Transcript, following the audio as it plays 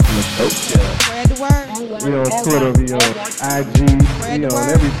Spread the word. We on Twitter, we on IG, we on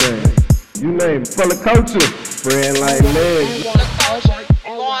everything. You name it. Full of culture. Spread like legs.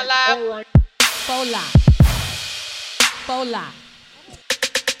 Going live. Fola.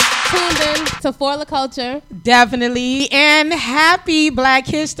 Tuned in to For the Culture. Definitely. And happy Black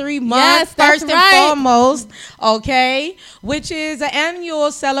History Month, Yes, that's first and right. foremost, okay? Which is an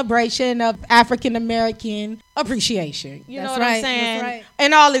annual celebration of African American appreciation. You know That's what I'm right, saying? that's right.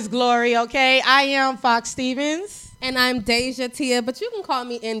 In all its glory, okay? I am Fox Stevens. And I'm Deja Tia, but you can call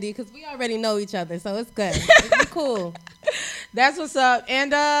me Indy because we already know each other, so it's good. It's cool. That's what's up.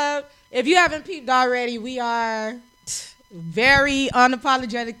 And if you haven't peeped already, we are very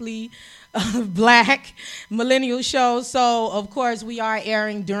unapologetically black millennial show. So, of course, we are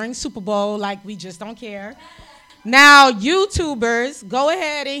airing during Super Bowl like we just don't care. Now, YouTubers, go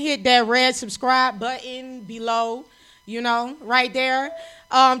ahead and hit that red subscribe button below, you know, right there,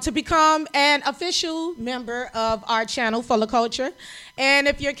 to become an official member of our channel, Full of Culture. And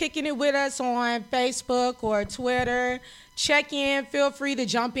if you're kicking it with us on Facebook or Twitter, check in. Feel free to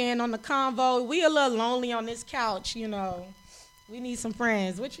jump in on the convo. We a little lonely on this couch, you know. We need some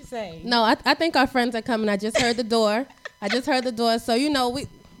friends. What you say? No, I think our friends are coming. I just heard the door. So, you know, we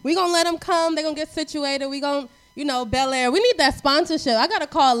going to let them come. They're going to get situated. We going to, you know, Bel Air. We need that sponsorship. I got to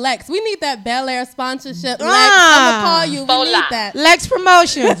call Lex. We need that Bel Air sponsorship. Lex, I'm going to call you. We need that. Lex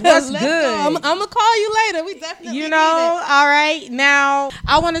Promotions. What's Let's good? go. I'm going to call you later. We definitely You need know, it. all right. Now,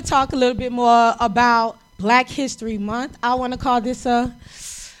 I want to talk a little bit more about Black History Month. I want to call this a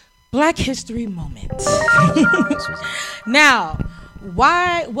Black History Moment. Now,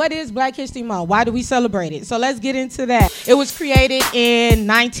 what is Black History Month? Why do we celebrate it? So let's get into that. It was created in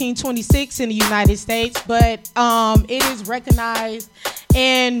 1926 in the United States, but it is recognized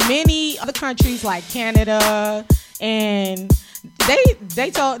in many other countries like Canada, and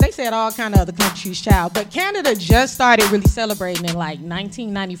they said all kind of other countries, child. But Canada just started really celebrating in like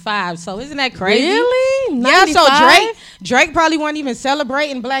 1995. So isn't that crazy? Really? Yeah. 95? So Drake probably wasn't even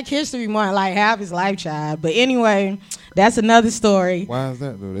celebrating Black History Month like half his life, child. But anyway, that's another story. Why is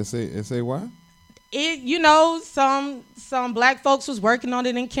that though? They say why? You know, some black folks was working on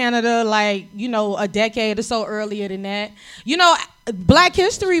it in Canada, like, you know, a decade or so earlier than that. You know, Black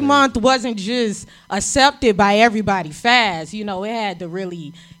History Month wasn't just accepted by everybody fast. You know, it had to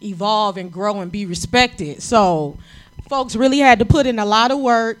really evolve and grow and be respected. So folks really had to put in a lot of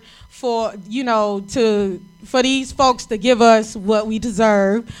work for, you know, for these folks to give us what we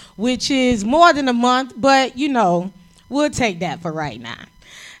deserve, which is more than a month, but, you know, we'll take that for right now.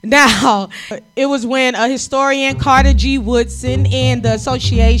 Now, it was when a historian, Carter G. Woodson, and the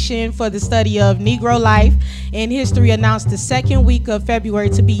Association for the Study of Negro Life and History announced the second week of February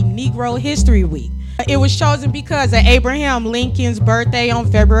to be Negro History Week. It was chosen because of Abraham Lincoln's birthday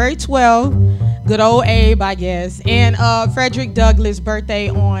on February 12th, good old Abe, I guess, and Frederick Douglass' birthday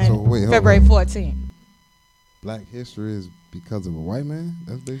on February 14th. Black history is because of a white man?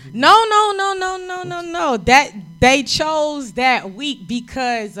 That's basically No. That they chose that week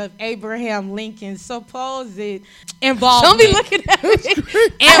because of Abraham Lincoln's supposed involvement. Don't be looking at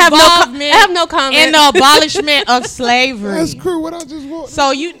me. I have no comment. in the abolishment of slavery. That's cool. What I just want.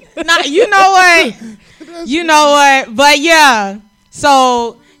 So you know what? But yeah.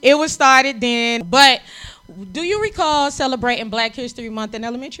 So it was started then. But do you recall celebrating Black History Month in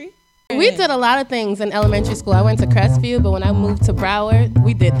elementary? We did a lot of things in elementary school. I went to Crestview, but when I moved to Broward,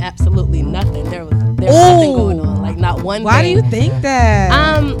 we did absolutely nothing. There was nothing going on, like not one Why thing. do you think that?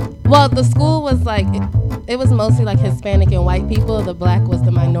 Well, the school was like, it was mostly like Hispanic and white people. The black was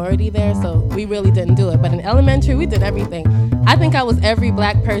the minority there, so we really didn't do it. But in elementary, we did everything. I think I was every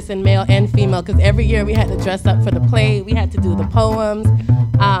black person, male and female, because every year we had to dress up for the play. We had to do the poems.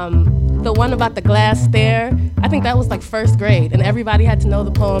 The one about the glass stair, I think that was like first grade, and everybody had to know the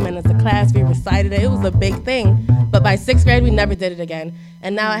poem, and as a class we recited it. It was a big thing, but by sixth grade we never did it again.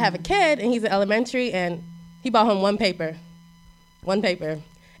 And now I have a kid, and he's in elementary, and he brought home one paper.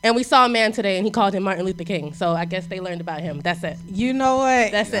 And we saw a man today, and he called him Martin Luther King, so I guess they learned about him. That's it. You know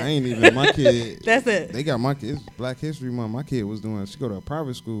what? That's it. I ain't even my kid. That's it. They got my kid. It's Black History Month. My kid was doing. She go to a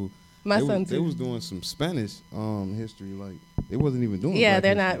private school. My son too. They was doing some Spanish history. Like they wasn't even doing. Yeah, Black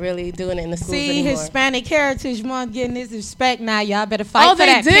they're history. not really doing it in the schools See, anymore. Hispanic Heritage Month getting this respect now. Y'all better fight Oh, for they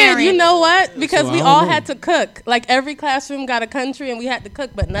that did. parent. You know what? Because So we I all don't know. had to cook. Like every classroom got a country, and we had to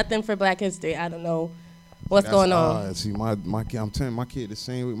cook, but nothing for Black History. I don't know what's That's going on. odd. See, my kid. I'm telling you, my kid the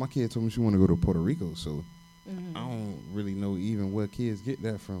same way. My kid told me she want to go to Puerto Rico, so. I don't really know even where kids get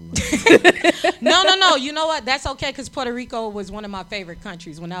that from. Like, No. You know what? That's okay because Puerto Rico was one of my favorite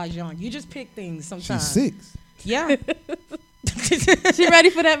countries when I was young. You just pick things sometimes. she's 6. Yeah. She ready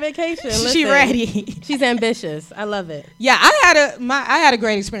for that vacation. She Listen, ready. She's ambitious. I love it. Yeah, I had a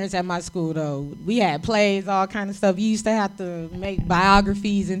great experience at my school though. We had plays, all kind of stuff. You used to have to make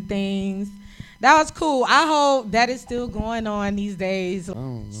biographies and things. That was cool. I hope that is still going on these days.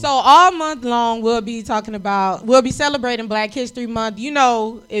 So all month long we'll be celebrating Black History Month. You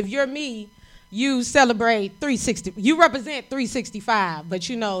know, if you're me, you celebrate 360. You represent 365, but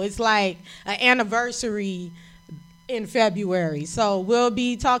you know, it's like an anniversary in February. So we'll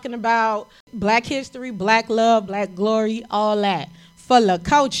be talking about Black history, Black love, Black glory, all that for La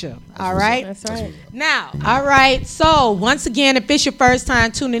Culture. All right? That's right. Now, all right. So once again, if it's your first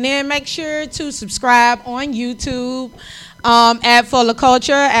time tuning in, make sure to subscribe on YouTube at For La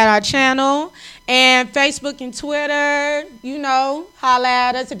Culture at our channel. And Facebook and Twitter, you know, holla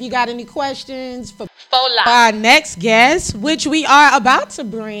at us if you got any questions for our next guest, which we are about to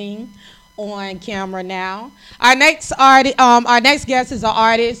bring on camera now. Our next guest is an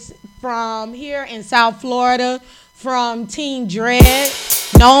artist from here in South Florida, from Team Dread,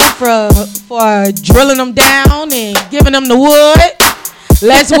 known for drilling them down and giving them the wood.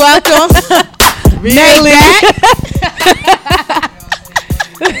 Let's welcome Maybach.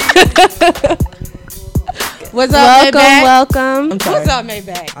 What's up, Maybach? Welcome. What's up,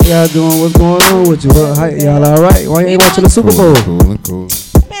 Maybach? How y'all doing? What's going on with you? Y'all all right? Why you ain't watching the Super Bowl? Cool.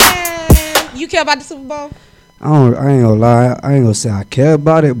 Man, you care about the Super Bowl? I ain't gonna lie. I ain't gonna say I care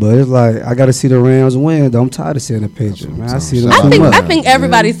about it, but it's like I gotta see the Rams win. Though I'm tired of seeing the Patriots, man. I see them too much. I think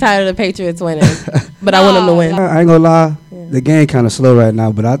everybody's tired of the Patriots winning, but I want them to win. I ain't gonna lie. The game kind of slow right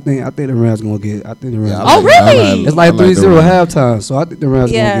now, but I think the Rams gonna get. I think the Rams. Oh, really? It's like 3-0 halftime, so I think the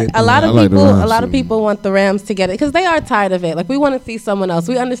Rams gonna get. A lot of I like the people, Rams a lot of too. people want the Rams to get it because they are tired of it. Like we want to see someone else.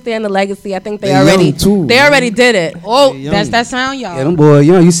 We understand the legacy. I think they Young, already, too, they already did it. Oh, young. that's that sound, y'all. Yeah, them boys,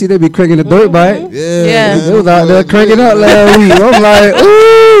 you see they be cranking the dirt, right? Yeah. They was out there cranking up last week. I'm like,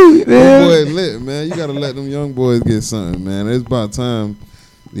 ooh, Them man. boys lit, man. You gotta let them young boys get something, man. It's about time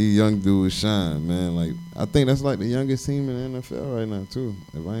these young dudes shine, man. Like I think that's like the youngest team in the NFL right now, too.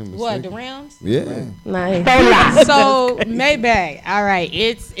 If I ain't mistaken. What, the Rams? Yeah. Nice. So Maybach, all right,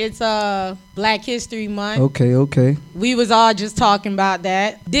 it's Black History Month. Okay. We was all just talking about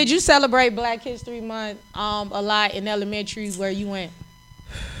that. Did you celebrate Black History Month a lot in elementary where you went?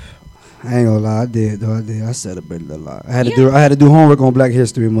 I ain't gonna lie, I did though. I celebrated a lot. I had to do homework on Black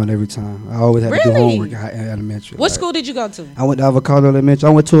History Month every time. I always had to do Really? homework in elementary. What Like, school did you go to? I went to Avocado Elementary.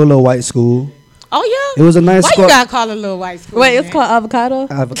 I went to a little white school. Oh yeah. It was a nice Why school. you gotta call it a little white school? Wait, it's man? called avocado.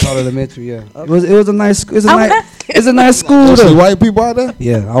 Avocado Elementary, yeah. It was a nice. It's a I nice. was- It's a nice school Oh, so though. white people out there?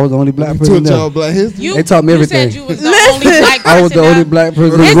 Yeah, I was the only black You person taught y'all there. Black history? You, They taught me you everything. said you was the only black person. I was the only there. black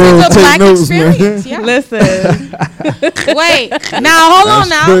person in This the is room. a black notes, man. experience. Yeah. Listen, Wait, now hold on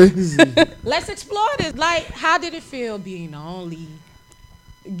now. Crazy. Let's explore this. Like, how did it feel being the only?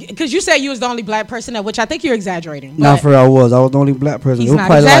 Because you said you was the only black person there, which I think you're exaggerating. Nah, but for real, I was the only black person. he's It was not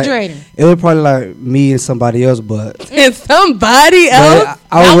probably exaggerating. it was probably like me and somebody else, but and somebody else. But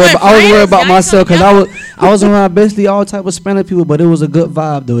I was Y'all worried, went I was worried friends? about Y'all myself because y'all- I was around basically all type of Spanish people, but it was a good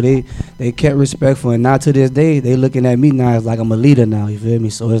vibe though. They kept respectful, and now to this day they looking at me now as like I'm a leader now. You feel me?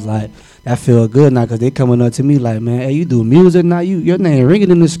 So it's like that feel good now because they coming up to me like, man, hey, you do music now? Your name ringing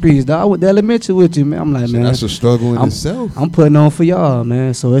in the streets, dog. I went to elementary with you, man. I'm like, man, That's a struggle in I'm- itself. I'm putting on for y'all,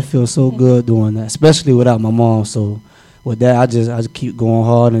 man. So it feels so good doing that, especially without my mom. So with that, I just keep going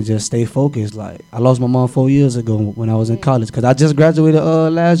hard and just stay focused. Like I lost my mom 4 years ago when I was in college because I just graduated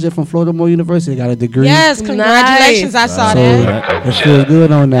last year from Florida Moore University. Got a degree. Yes, congratulations! I saw So that. it feels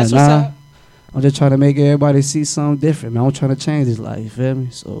good on that. That's what's Nah, up. I'm just trying to make everybody see something different, man. I'm trying to change his life. You feel me?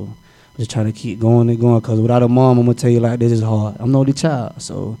 So I'm just trying to keep going and going. Cause without a mom, I'm gonna tell you like this is hard. I'm the only child,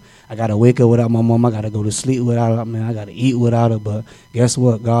 so I gotta wake up without my mom. I gotta go to sleep without her. Man, I gotta eat without her. But guess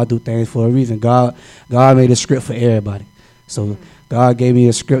what? God do things for a reason. God made a script for everybody. So God gave me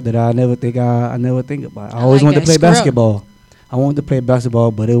a script that I never think about. I always like wanted to that play script. basketball. I wanted to play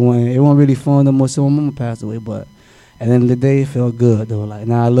basketball, but it wasn't really fun no more. So my mama passed away, but at the end of the day, it felt good though. Like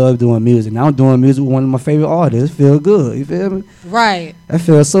now I love doing music. Now I'm doing music with one of my favorite artists. It feel good. You feel me? Right. That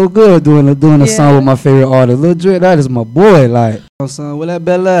feels so good doing a song with my favorite artist. Lil Dre, that is my boy. Like, son, where that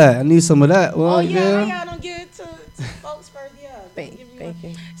Bella at? I need some of that. Well, Oh yeah, I don't get it to folks first. Yeah. Thank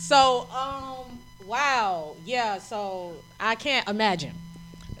you. So, wow, yeah. So I can't imagine.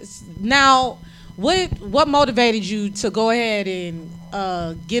 Now, what motivated you to go ahead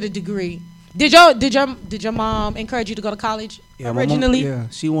and get a degree? Did your mom encourage you to go to college my mom- originally? yeah,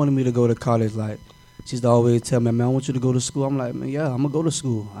 she wanted me to go to college. Like, she used to always tell me, man, I want you to go to school. I'm like, man, yeah, I'm gonna go to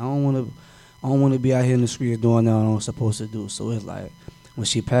school. I don't want to be out here in the streets doing that I'm supposed to do. So it's like, when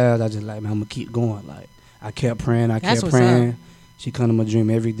she passed, I just like, man, I'm gonna keep going. Like, I kept praying, That's what's up. She come to my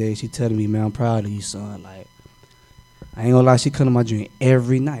dream every day. She telling me, man, I'm proud of you, son. Like, I ain't gonna lie, she come to my dream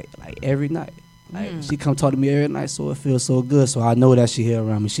every night. Like, every night. Like, she come talk to me every night, so it feels so good. So I know that she here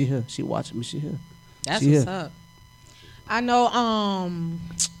around me. She here. She watching me. She here. That's she what's here. up. I know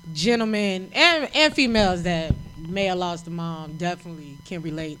gentlemen and females that may have lost a mom definitely can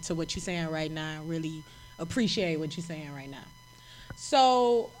relate to what you're saying right now and really appreciate what you're saying right now.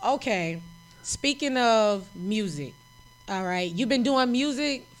 So, okay, speaking of music, all right, you've been doing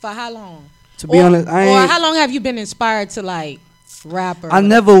music for how long? To be honest, I ain't. Or how long have you been inspired to like rap? Or I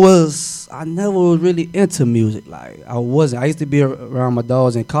never was really into music. Like, I wasn't. I used to be around my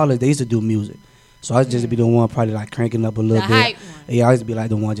dogs in college. They used to do music. So I used to just be the one probably like cranking up a little The bit. hype one. Yeah, I used to be like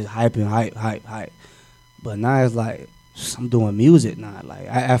the one just hyping, hype. But now it's like I'm doing music now. Like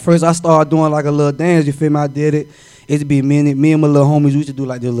at first I started doing like a little dance. You feel me? I did it. It used to be me and my little homies. We used to do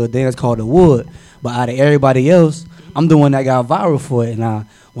like this little dance called the Wood. But out of everybody else, I'm the one that got viral for it. Now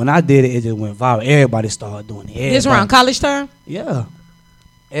when I did it, it just went viral. Everybody started doing it. This around college term? Yeah.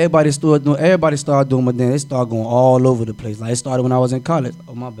 Everybody started doing my dance. It started going all over the place. Like, it started when I was in college.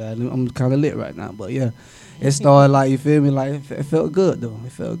 Oh, my bad. I'm kind of lit right now. But, yeah. It started, like, you feel me? Like, it felt good, though.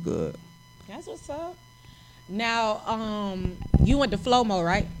 It felt good. That's what's up. Now, you went to FLOMO,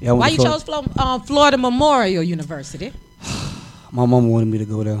 right? Yeah, I went Why to you chose Florida Memorial University? My mama wanted me to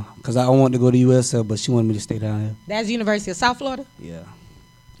go there. Because I wanted to go to USL, but she wanted me to stay down here. That's University of South Florida? Yeah.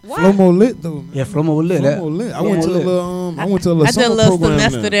 What? Flomo lit though, man. Yeah, Flomo was lit. Flomo lit. I went to a lit. little I went to a little I did a summer little program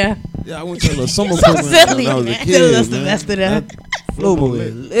semester there. Yeah, I went to a little summer So program silly, when I was a man. kid. Did a little man. semester there. Flomo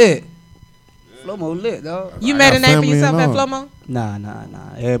was lit. Flomo lit, dog. You I made got a name for family yourself and at all. FLOMO?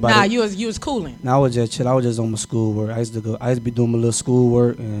 Nah. Everybody. Nah, you was cooling. Nah, I was just chill. I was just on my schoolwork. I used to be doing my little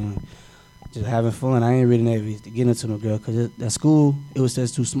schoolwork and just having fun. I ain't really never used to get into no girl because that school, it was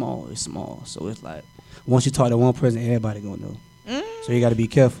just too small. It's small. So it's like, once you talk to one person, everybody gonna know. So you gotta be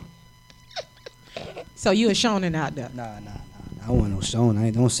careful. So you was shonen out there. Nah. I wasn't no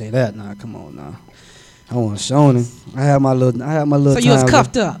shonen. Don't say that. Nah, come on, nah. I wasn't shonen. I had my little So you was time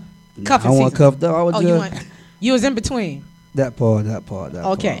cuffed up. Nah, Cuffing I wasn't season. cuffed up. I was Oh, just you was in between. that part.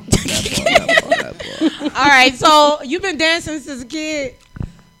 Okay. That part. All right, so you've been dancing since a kid.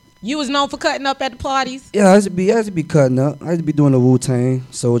 You was known for cutting up at the parties. Yeah, I used to be cutting up. I used to be doing the Wu-Tang,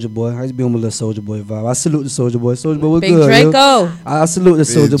 Soldier Boy. I used to be on my little Soldier Boy vibe. I salute the Soldier Boy. Soldier Boy was Big good. yo. Draco. I salute the Big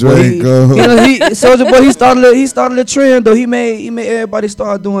Soldier Boy. Draco. Soldier Boy, he started the trend though. He made everybody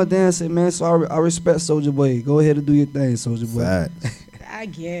start doing dancing, man. So I respect Soldier Boy. Go ahead and do your thing, Soldier Boy. Facts. I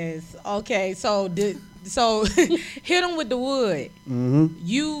guess. Okay, so hit him with the wood. Mm-hmm.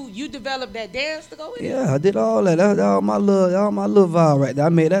 You developed that dance to go with it? Yeah, I did all that. That all my little vibe right there. I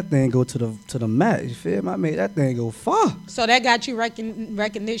made that thing go to the mat. You feel me? I made that thing go far. So that got you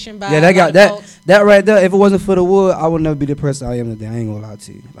recognition by Yeah, that a got lot of that folks? that right there. If it wasn't for the wood, I would never be the person I am today. I ain't gonna lie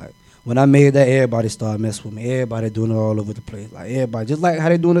to you. Like when I made that, everybody started messing with me. Everybody doing it all over the place. Like everybody, just like how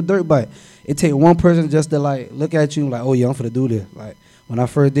they doing the dirt bike. It take one person just to like look at you and like, oh yeah, I'm finna do this. Like when I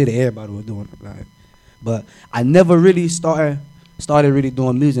first did it, everybody was doing it. Like, but I never really started really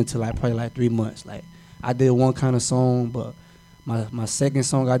doing music until like probably like 3 months. Like I did one kind of song, but my second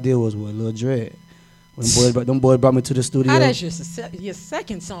song I did was with Lil Dread. When them boys brought me to the studio. How that's your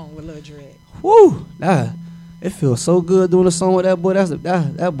second song with Lil Dread? Woo! It feels so good doing a song with that boy.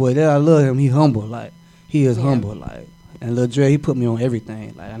 That boy there, I love him. He humble, like he is humble, like. And Lil Dre, he put me on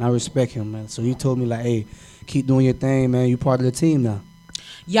everything, like, and I respect him, man. So he told me like, hey, keep doing your thing, man. You part of the team now.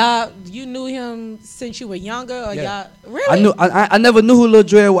 Y'all, you knew him since you were younger, or y'all really? I never knew who Lil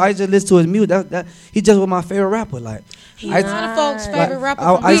Dre was. I just listened to his music. That he just was my favorite rapper, like. He's one of folks' favorite rapper.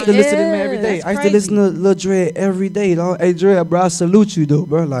 I used to listen to him every day. That's I used to listen to Lil Dre every day, dog. Hey Dre, bro, I salute you though,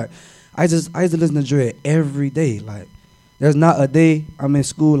 bro. Like, I used to listen to Dre every day. Like, there's not a day I'm in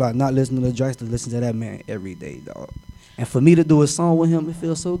school like not listening to Lil Dre. I used to listen to that man every day, dog. And for me to do a song with him, it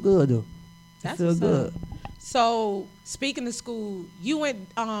feels so good though. That's it feels good. up. So speaking of school, you went,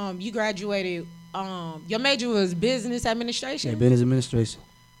 you graduated. Your major was business administration. Yeah, business administration.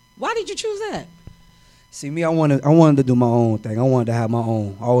 Why did you choose that? See, me, I wanted to do my own thing. I wanted to have my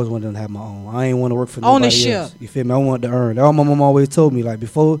own. I always wanted to have my own. I ain't want to work for nobody Ownership. else. You feel me? I wanted to earn. That's what my mom always told me. Like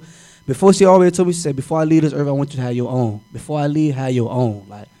before she always told me, she said, before I leave this earth, I want you to have your own. Before I leave, have your own.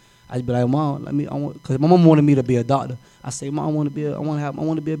 Like I'd be like, Mom, because my mom wanted me to be a doctor. I say, Mom, I want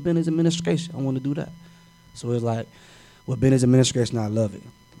to be a business administration. I want to do that. So it's like, with business administration, I love it.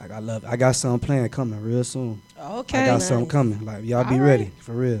 Like I love it. I got something planned coming real soon. Okay. I got something coming. Like y'all be ready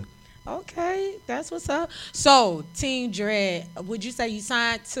for real. Okay, that's what's up. So, Team Dread, would you say you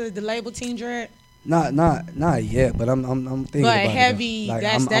signed to the label Team Dread? Not yet, but I'm thinking But about heavy, it.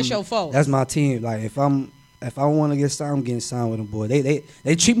 Like, that's your folks. That's my team. Like if I'm if I want to get signed, I'm getting signed with them boys.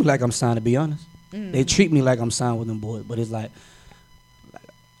 They treat me like I'm signed, to be honest. They treat me like I'm signed with them boys, but it's like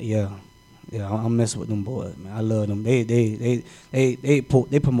yeah, I'm messing with them boys, man. I love them. They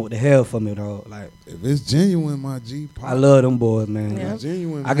promote the hell for me, though. Like If it's genuine, my G. Pop. I love them boys, man. Yeah.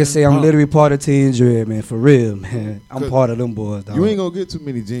 Genuine. I man, can say I'm pop. literally part of Team Dread, man, for real, man. I'm 'Cause part of them boys, dog. You ain't gonna get too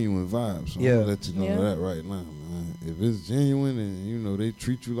many genuine vibes. So I'm Yeah. gonna let you know Yeah. that right now, man. If it's genuine and you know they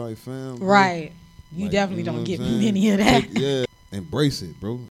treat you like fam, bro, Right. You like, definitely know don't what get I'm saying? many of that. Yeah, embrace it,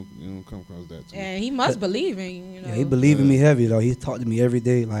 bro. You don't come across that too. And he must believe in you know. Yeah, he believe in me heavy, though. He talked to me every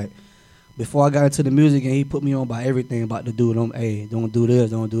day, like. Before I got into the music, and he put me on by everything about the dude. Hey, don't do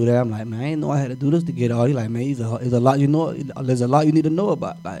this, don't do that. I'm like, man, I ain't know I had to do this to get all. He like, man, there's a lot you know. There's a lot you need to know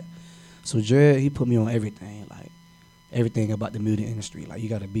about. Like, so Dread, he put me on everything, like everything about the music industry. Like, you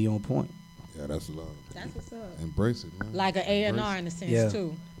got to be on point. Yeah, that's love. That's what's up. Embrace it, man. Like an A&R Embrace in a sense Yeah.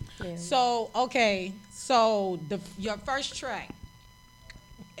 too. Yeah. So okay, so your first track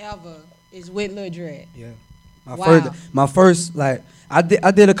ever is with Lil Dread. Yeah. Wow. My first, like, I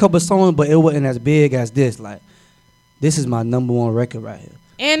did a couple songs, but it wasn't as big as this. Like, this is my #1 record right here.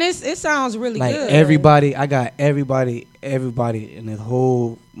 And it sounds really Like good. I got everybody in the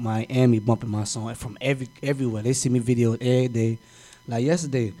whole Miami bumping my song from everywhere. They see me videos every day. Like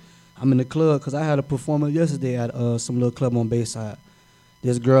yesterday, I'm in the club because I had a performance yesterday at some little club on Bayside.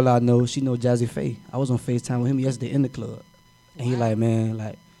 This girl I know, she know Jazzy Faye. I was on FaceTime with him yesterday in the club, and he like, man,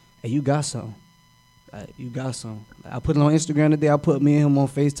 like, hey, you got something. Like, you got something. Like, I put it on Instagram today. I put me and him on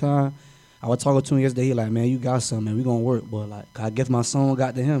FaceTime. I was talking to him yesterday. He like, man, you got something, man. We gonna work, but like, 'cause I guess my song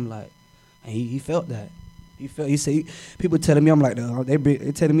got to him, like, and he felt that. He said, people telling me I'm like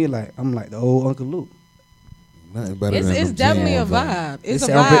they telling me like I'm like the old Uncle Luke. Nothing better than It's them definitely a genuine vibe. They It's a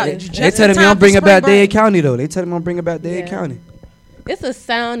say I'm vibe. bring- Just They in telling me time I'm for bringing back spring Dade break. County though. They telling me I'm bringing back Dade Yeah. County. It's a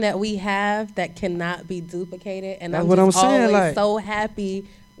sound that we have that cannot be duplicated, and That's I'm what just I'm saying, always like- so happy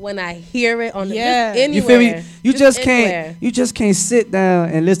when I hear it on the Yeah. just anywhere. You feel me? You just anywhere. can't. You just can't sit down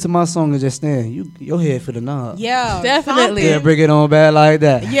and listen to my song and just stand. Your head for the knob. Yeah, Definitely. Yeah, bring it on back like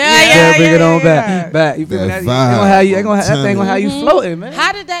that. Yeah, bring it yeah, on yeah. back. You feel me? That That gonna have you. That thing gonna have you Mhm. floating, man.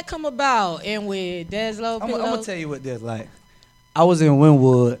 How did that come about? And with Deslo I'm Pillow? gonna tell you what this like. I was in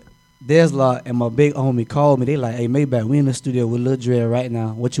Wynwood. Desla and my big homie called me. They like, hey, Maybach, we in the studio with Lil Dread right now.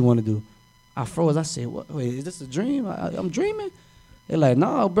 What you want to do? I froze. I said, what? Wait, is this a dream? I'm dreaming? They like,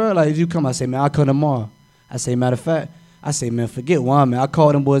 no, bro. Like, if you come, I say, man, I'll come tomorrow. I say, matter of fact, I say, man, forget one, man. I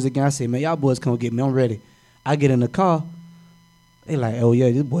called them boys again. I say, man, y'all boys come get me. I'm ready. I get in the car. They like, oh, yeah,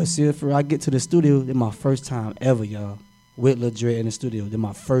 this boy serious for real. I get to the studio. This my first time ever, y'all, with Lil Dread in the studio. This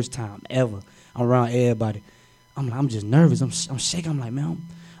my first time ever. I'm around everybody. I'm just nervous. I'm shaking. I'm like, man,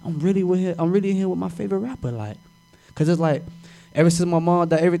 I'm really with here. I'm really in here with my favorite rapper, like, cause it's like, ever since my mom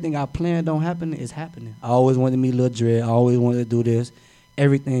died, everything I planned don't happen is happening. I always wanted to meet Lil Dread. I always wanted to do this.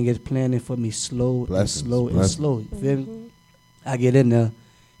 Everything is planning for me slow Blessings, and slow and blessings. slow. You feel me? I get in there.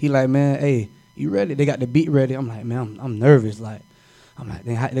 He like, man, hey, you ready? They got the beat ready. I'm like, man, I'm nervous. Like, I'm like,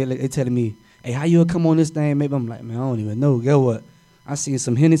 they telling me, hey, how you come on this thing? Maybe I'm like, man, I don't even know. Get what? I seen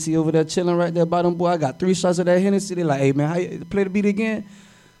some Hennessy over there chilling right there by them boy. I got 3 shots of that Hennessy. They like, hey, man, how you play the beat again?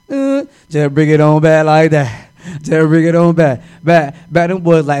 Just bring it on back like that. Just bring it on back. Back them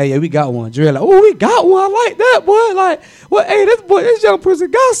boys like, hey, yeah, we got one. Dre like, oh, we got one. I like that, boy. Like, what? Hey, this young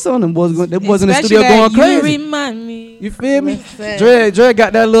person got something. Them boys in the Especially studio that going crazy. You remind me. You feel me? Listen. Dre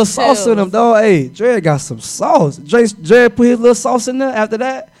got that little sauce in him, Chills. dog. Hey, Dre got some sauce. Dre put his little sauce in there. After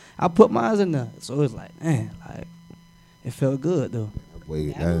that, I put mine in there. So it was like, man, like, it felt good, though.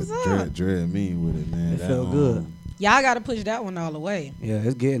 Wait, That that's was Dread mean with it, man. It That, felt good. Y'all got to push that one all the way. Yeah,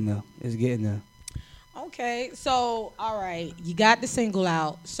 it's getting there. It's getting there. Okay, so all right, you got the single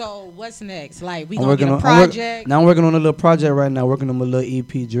out. So what's next? Like we I'm gonna get a I'm project? now I'm working on a little project right now. Working on my little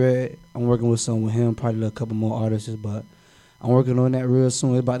EP, Dread. I'm working with some with him, probably a couple more artists, but I'm working on that real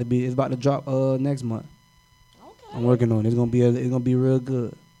soon. It's about to drop next month. Okay. I'm working on it. It's gonna be real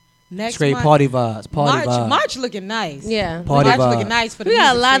good. Next Straight month. party vibes. Party vibes. March looking nice. Yeah. Party March vibe. looking nice for the We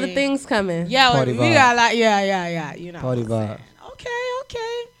got a music lot of scene. things coming. Yeah, Party we vibe. got a lot. Yeah. You know. Party what I'm saying. vibe.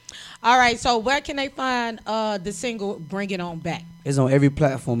 Okay. All right. So where can they find the single "Bring It On Back"? It's on every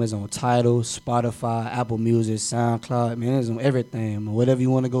platform. It's on Tidal, Spotify, Apple Music, SoundCloud. Man, it's on everything. Man. Whatever you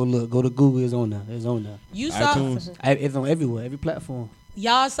want to go look, go to Google. It's on there. It's on there. You saw iTunes. It's on everywhere, every platform.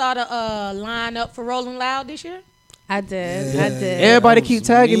 y'all saw the lineup for Rolling Loud this year. I did. Yeah. I did. Everybody That keep was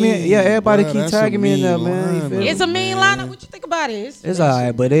tagging me. mean, Yeah, everybody bruh. keep That's tagging a me in there, mean man. You line, feel me? It's a mean man. lineup. What you think about it? It's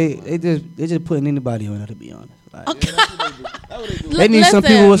alright, but they just putting anybody on there, to be honest. Like, L- they need some listen,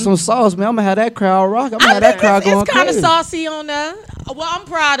 people with some sauce, man. I'm gonna have that crowd rock. I'm gonna have that crowd going It's kind of crazy. saucy on there. Well, I'm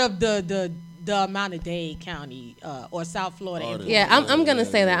proud of the amount of Dade County or South Florida. Yeah, I'm gonna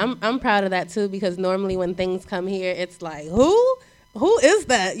say that. I'm proud of that too, because normally when things come here, it's like who is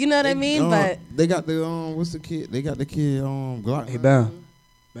that? You know what I mean? But they got the what's the kid? They got the kid Glock. Hey, Bam.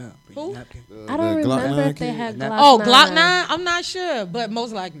 Who? I don't the Glock remember 9 if they kid? had Glock 9. Oh, Glock 9? I'm not sure, but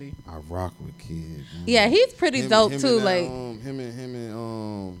most likely. I rock with kids. Man. Yeah, he's pretty dope too. Like him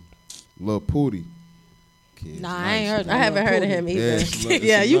and Lil Pooty. Kid's Nah, I ain't heard I haven't heard of him either. it's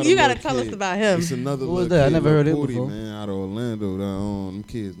Yeah, you another gotta little tell us kid. about him. It's another Who was little that? I kid, never heard Lil it Pooty, before. man, out of Orlando. Them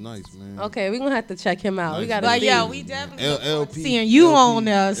kids nice, man. Okay, we're gonna have to check him out. We Nice. gotta But see. yeah, we definitely look forward to LP, seeing you LP, on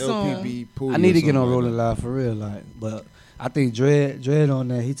there soon. LPB Pooty I need or to get on something Rolling like Loud for real, like. But I think Dread on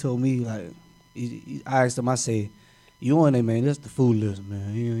that. He told me like, I asked him. I say, you on there, man? That's the fool list,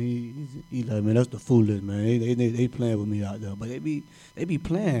 man. He like, man, that's the fool list, man. They playing with me out there, but they be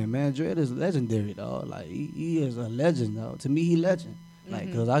playing, man. Dread is legendary, dog. Like he is a legend, dog. To me, he legend.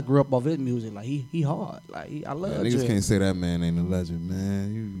 Like, cause I grew up off his music. Like he hard. Like I love that. Niggas Dread. can't say that man ain't a legend,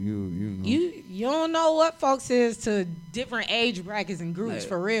 man. You know. You don't know what folks is to different age brackets and groups, Like,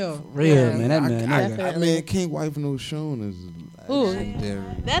 for real. Real, Yeah. man. That man. that guy. I mean, King Wife No Shown is legendary.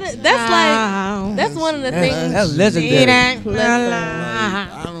 That's like that's one of the things. That's See legendary. that?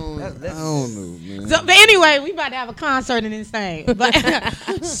 I don't know, man. So, but anyway, we about to have a concert in this thing. But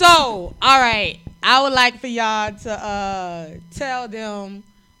so, all right, I would like for y'all to tell them.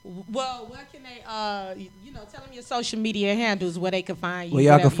 Well, where can they? Tell them your social media handles where they can find you. Well,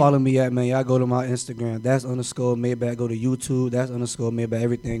 y'all can whatever you- follow me at, man. Y'all go to my Instagram. That's _ Maybach. Go to YouTube. That's _ Maybach.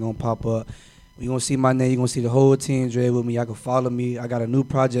 Everything gonna pop up. You gonna see my name. You gonna see the whole team Dre with me. Y'all can follow me. I got a new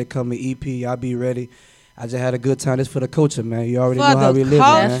project coming, EP. Y'all be ready. I just had a good time. This for the culture, man. You already For know how the we live,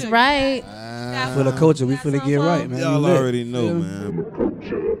 culture. That's man. right. For the culture, we finna get right, man. Y'all We lit. already know, Feel me?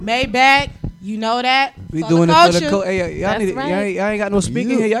 man. Maybach, you know that. We For doing the it for the culture. culture. Hey, y'all, That's need, right. y'all ain't got no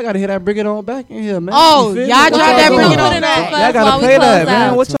speaking here. Y'all gotta hear that. Bring it on back in here, man. Oh, You feel y'all me? drop What that, doing? bring it on back. Y'all gotta While we play that, close man.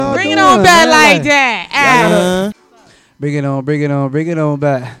 out. What y'all Bring it doing, on back man? like that. Ah. Bring it on, bring it on, bring it on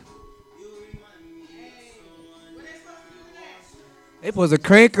back. They supposed to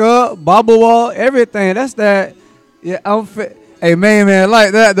crank up, bobble wall, everything. That's that. Yeah, I'm fit. Hey, man,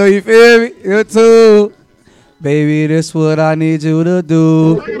 like that though. You feel me? You too. Baby, this what I need you to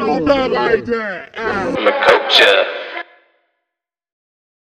do. Bring it on back like that. The culture.